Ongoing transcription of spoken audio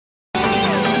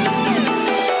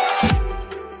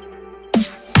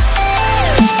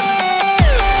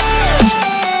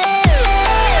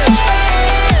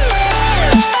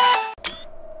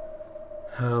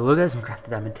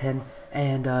Diamond 10,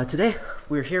 and today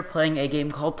we're here playing a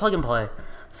game called Plug and Play.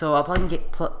 So Plug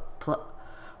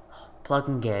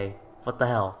and Gay. What the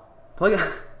hell? Plug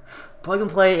and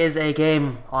Play is a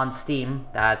game on Steam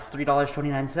that's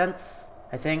 $3.29,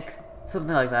 I think,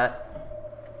 something like that.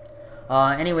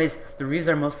 Anyways, the reviews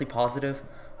are mostly positive.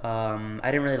 I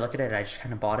didn't really look at it. I just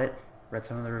kind of bought it, read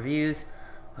some of the reviews.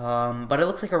 But it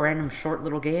looks like a random short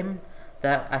little game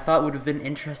that I thought would have been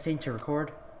interesting to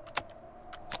record.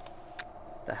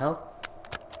 The hell?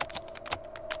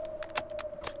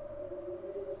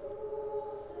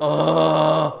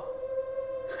 Oh!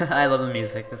 I love the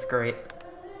music. It's great.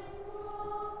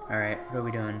 Alright, what are we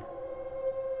doing?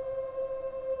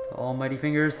 The almighty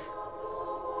fingers.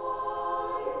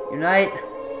 Unite!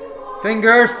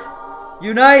 Fingers!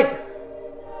 Unite!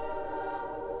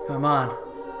 Come on.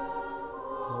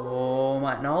 Oh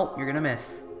my, no, you're gonna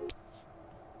miss.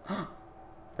 The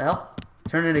hell?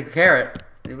 Turn into a carrot.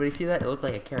 Anybody see that? It looked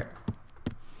like a carrot.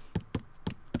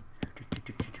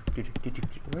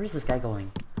 Where is this guy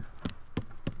going?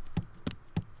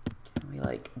 Can we,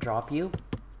 like, drop you?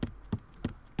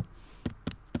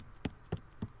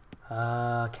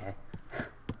 Okay.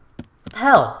 What the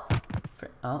hell?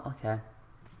 Oh, okay.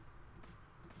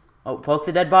 Oh, poke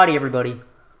the dead body, everybody.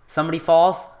 Somebody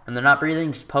falls, and they're not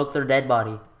breathing, just poke their dead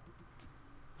body.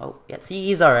 Oh, yeah, see,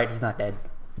 he's alright, he's not dead.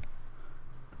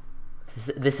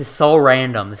 This is so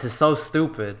random. This is so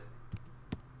stupid.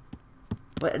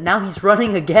 But now he's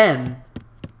running again.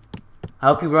 I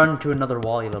hope you run into another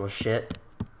wall, you little shit.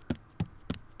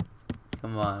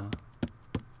 Come on.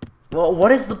 Well,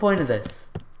 what is the point of this?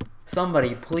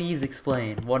 Somebody, please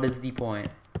explain. What is the point?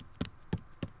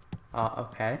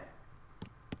 Okay.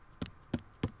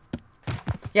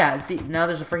 Yeah, see, now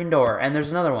there's a freaking door, and there's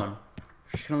another one.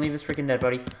 We're just gonna leave this freaking dead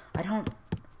body. I don't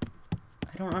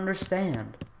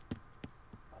understand.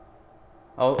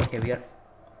 Oh, okay, we got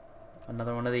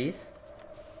another one of these.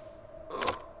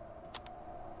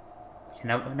 Okay,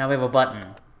 now we have a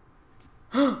button.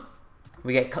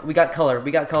 we got color,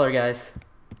 guys.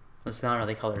 It's not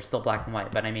really color, it's still black and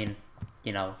white, but I mean,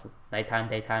 you know, nighttime,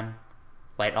 daytime,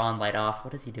 light on, light off.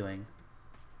 What is he doing?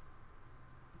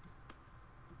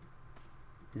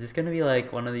 Is this gonna be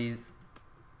like one of these?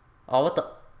 Oh, what the?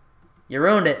 You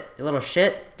ruined it, you little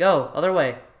shit. Go, other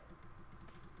way.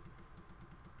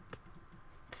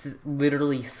 This is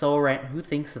literally so random. Who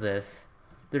thinks of this?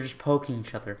 They're just poking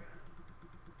each other.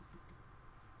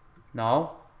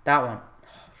 No, that one.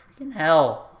 Oh, freaking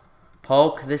hell.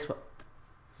 Poke this one.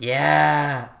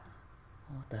 Yeah.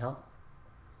 Oh, what the hell?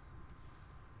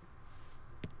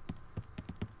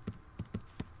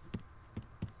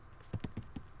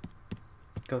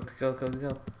 Go.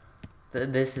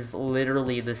 This is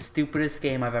literally the stupidest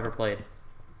game I've ever played.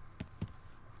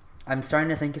 I'm starting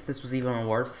to think if this was even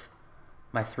worth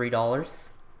my $3.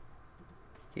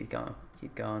 Keep going.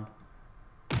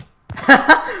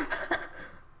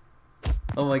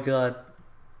 Oh my god.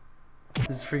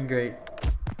 This is freaking great.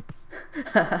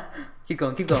 Keep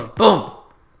going. Boom!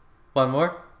 One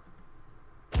more.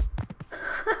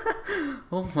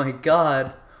 Oh my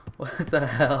god. What the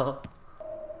hell?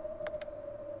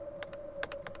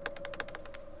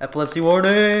 Epilepsy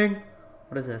warning!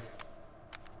 What is this?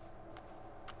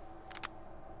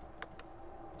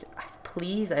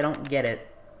 Please, I don't get it.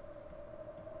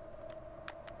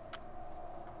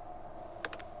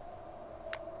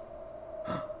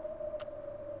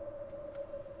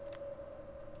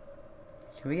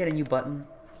 Can we get a new button?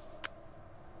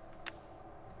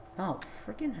 No,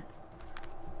 freaking.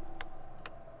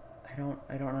 I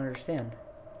don't understand.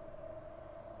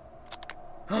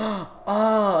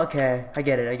 Oh, okay. I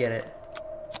get it.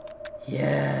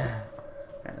 Yeah.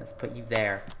 Alright, let's put you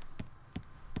there.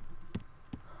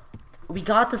 We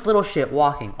got this little shit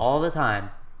walking all the time.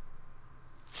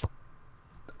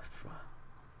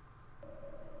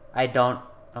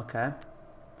 Okay.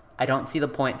 I don't see the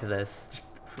point to this. Just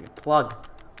freaking plug.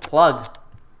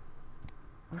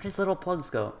 Where does little plugs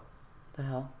go? The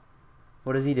hell?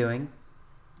 What is he doing?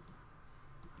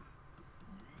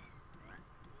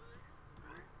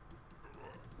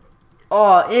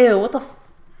 Oh, ew, what the f-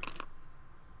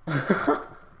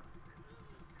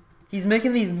 He's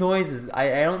making these noises.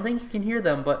 I don't think you can hear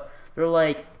them, but they're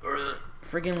like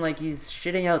freaking like he's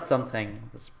shitting out something.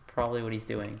 That's probably what he's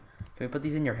doing. Can we put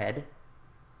these in your head?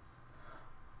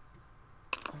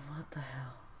 Oh, what the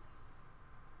hell?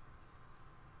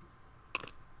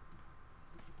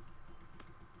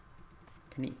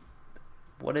 Can he?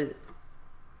 What is?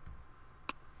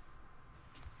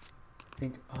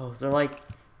 Oh, they're like.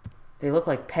 They look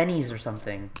like pennies or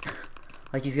something.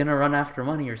 Like he's gonna run after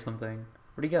money or something.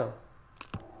 Where'd he go?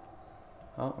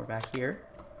 Oh, we're back here.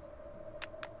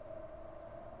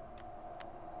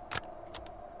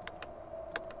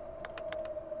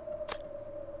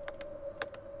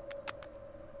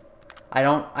 I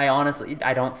honestly,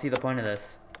 I don't see the point of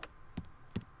this.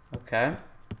 Okay.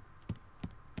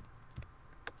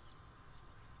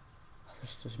 Oh,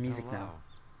 there's music Hello. now.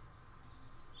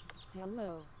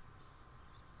 Hello.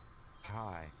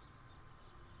 Hi.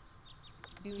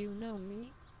 Do you know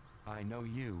me? I know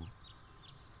you.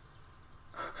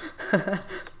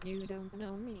 You don't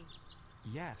know me.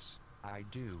 Yes, I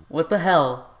do. What the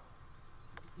hell?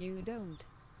 You don't.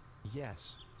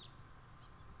 Yes.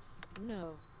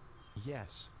 No.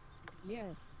 Yes.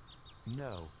 Yes.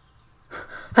 No.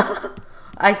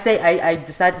 I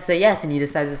decide to say yes and he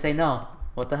decides to say no.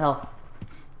 What the hell?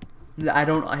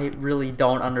 I really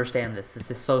don't understand this.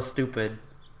 This is so stupid.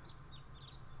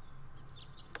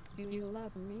 Do you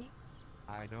love me?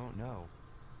 I don't know.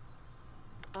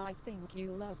 I think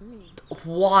you love me.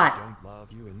 What? I don't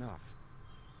love you enough.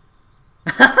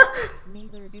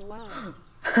 Neither do I.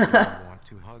 Do you want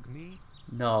to hug me?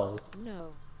 No.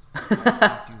 No. I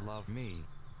think you love me.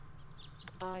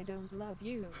 I don't love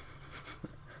you.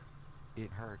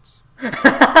 It hurts.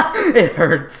 It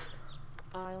hurts.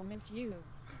 I'll miss you.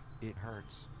 It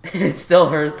hurts. It still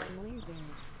hurts. I'm leaving.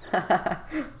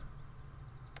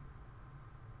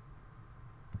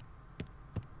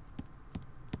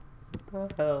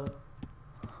 What the hell?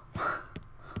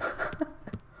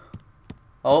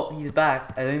 Oh, he's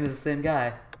back. I think it's the same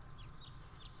guy.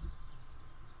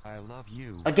 I love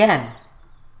you. Again.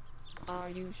 Are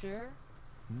you sure?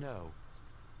 No.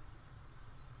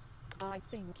 I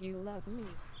think you love me.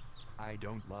 I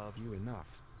don't love you enough.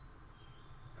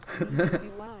 Neither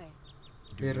do I.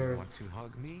 Do It you want hurts. to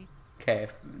hug me? Okay,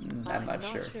 I'm not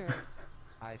sure.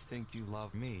 I think you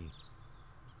love me.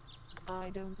 I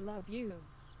don't love you.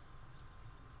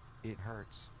 It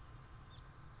hurts.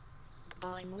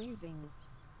 I'm leaving.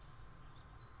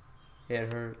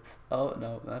 It hurts. Oh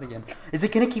no, not again. Is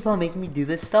it gonna keep on making me do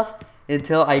this stuff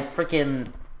until I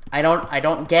freaking I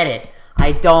don't get it.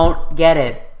 I don't get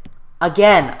it.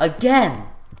 Again.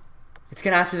 It's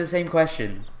gonna ask me the same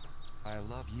question. I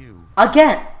love you.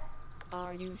 Again.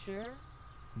 Are you sure?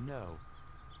 No.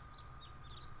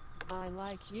 I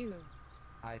like you.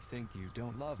 I think you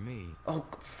don't love me. Oh,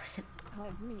 freaking.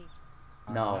 Hug me.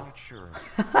 No. I'm not sure.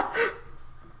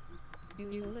 Do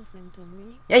you listen to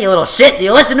me? Yeah, you little shit. Do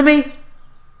you listen to me?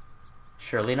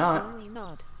 Surely not. Surely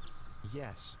not.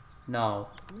 Yes. No.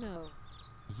 No.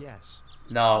 Yes.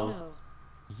 No. No.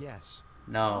 Yes.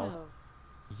 No. No.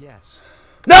 Yes.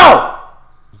 No!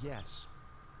 Yes.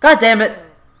 God damn it.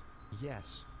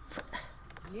 Yes.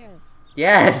 Yes.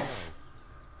 Yes.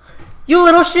 You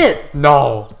little shit.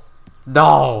 No.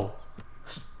 No.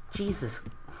 Jesus.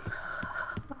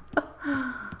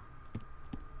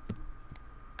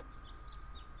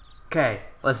 Okay,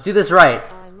 let's do this right.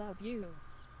 I love you.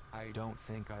 I don't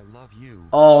think I love you.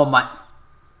 Oh my.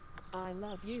 I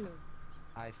love you.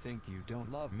 I think you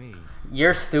don't love me.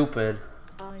 You're stupid.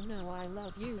 I know I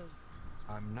love you.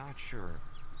 I'm not sure.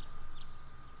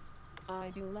 I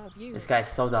do love you. This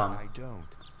guy's so dumb. I don't.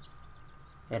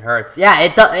 It hurts. Yeah,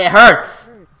 it hurts. Hurts.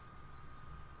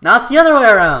 Now it's the other way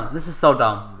around. This is so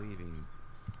dumb. I'm leaving.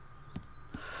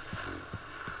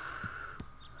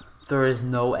 There is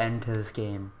no end to this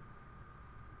game.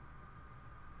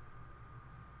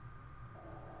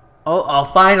 Oh,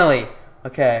 finally.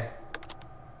 Okay.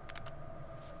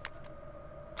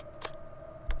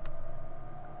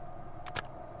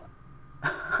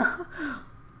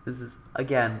 This is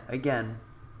again.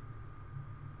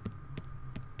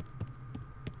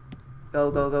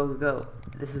 Go.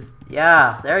 This is,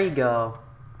 yeah, there you go.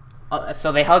 Oh,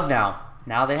 so they hug now.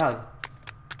 Now they hug.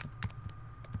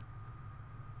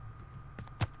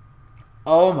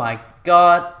 Oh my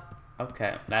god.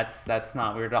 Okay, that's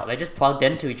not weird at all. They just plugged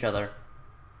into each other.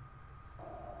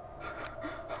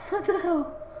 What the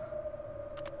hell?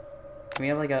 Can we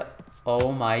have like a,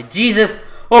 oh my Jesus.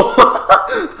 Oh.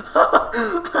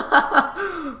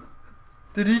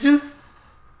 Did he just,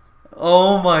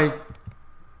 oh my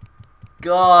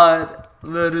god.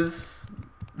 This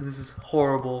is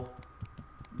horrible.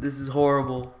 This is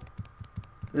horrible.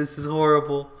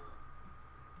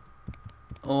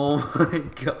 Oh my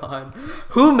god.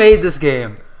 Who made this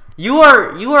game? You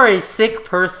are a sick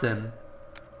person.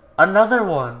 Another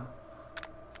one.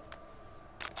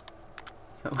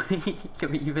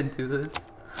 Can we even do this?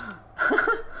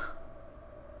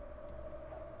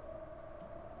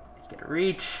 Gotta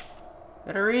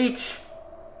reach.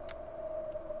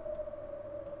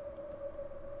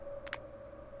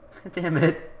 Damn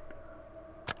it.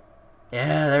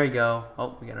 Yeah, there we go.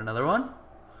 Oh, we got another one.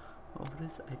 Oh, what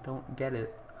is? I don't get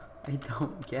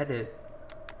it.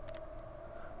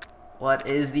 What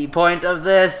is the point of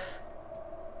this?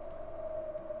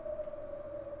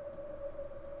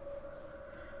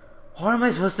 What am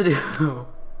I supposed to do?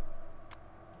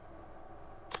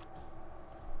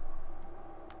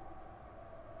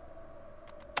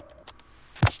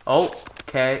 Oh,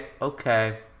 okay,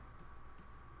 okay.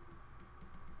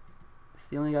 Is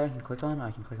the only guy I can click on?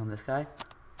 I can click on this guy.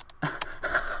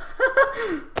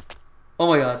 Oh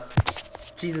my god.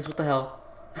 Jesus, what the hell?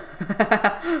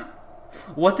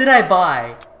 What did I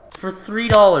buy? For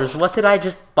 $3, what did I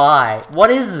just buy?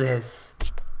 What is this?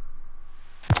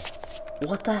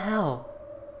 What the hell?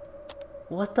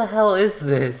 What the hell is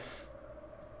this?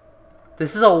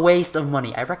 This is a waste of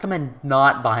money. I recommend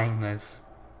not buying this.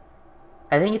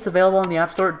 I think it's available on the App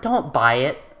Store. Don't buy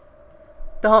it.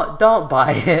 Don't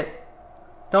buy it.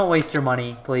 Don't waste your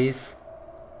money, please.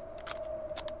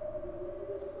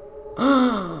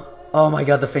 Oh my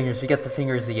god, the fingers. We got the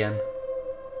fingers again.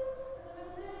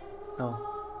 Oh.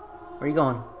 Where are you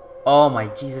going? Oh my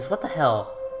Jesus, what the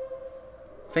hell?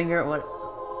 Finger, what?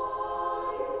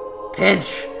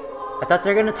 Pinch! I thought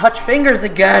they were gonna touch fingers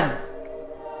again!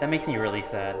 That makes me really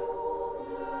sad.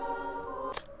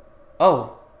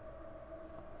 Oh.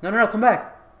 No, come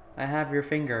back. I have your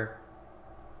finger.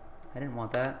 I didn't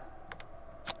want that.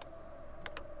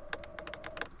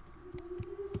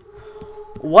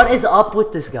 What is up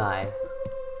with this guy?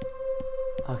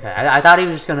 Okay, I thought he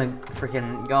was just gonna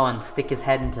freaking go and stick his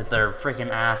head into their freaking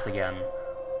ass again.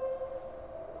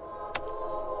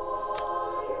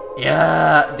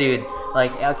 Yeah, dude.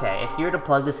 Like, okay, if you were to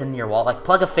plug this into your wall, like,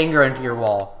 plug a finger into your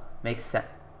wall. Makes sense.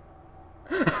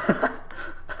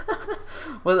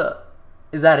 What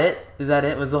is that it? Is that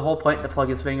it? Was the whole point to plug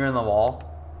his finger in the wall?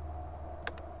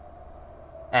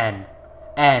 End.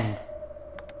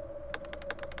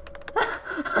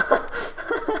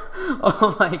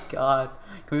 Oh my god.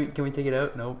 Can we take it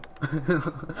out? Nope.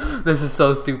 This is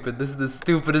so stupid. This is the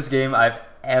stupidest game I've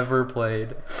ever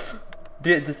played.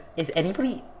 Dude, is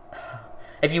anybody...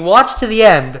 If you watch to the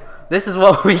end, this is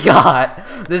what we got.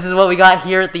 This is what we got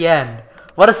here at the end.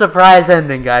 What a surprise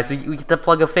ending, guys. We get to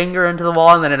plug a finger into the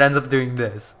wall and then it ends up doing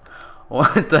this.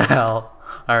 What the hell?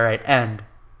 Alright, end.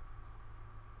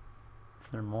 Is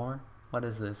there more? What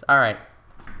is this? Alright.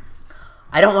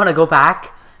 I don't want to go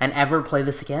back and ever play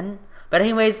this again. But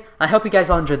anyways, I hope you guys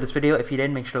all enjoyed this video. If you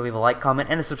did, make sure to leave a like, comment,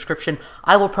 and a subscription.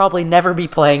 I will probably never be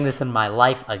playing this in my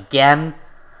life again.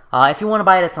 If you want to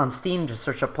buy it, it's on Steam. Just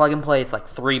search up Plug and Play. It's like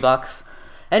 $3.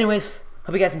 Anyways,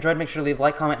 hope you guys enjoyed. Make sure to leave a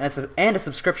like, comment, and a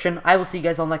subscription. I will see you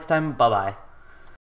guys all next time. Bye-bye.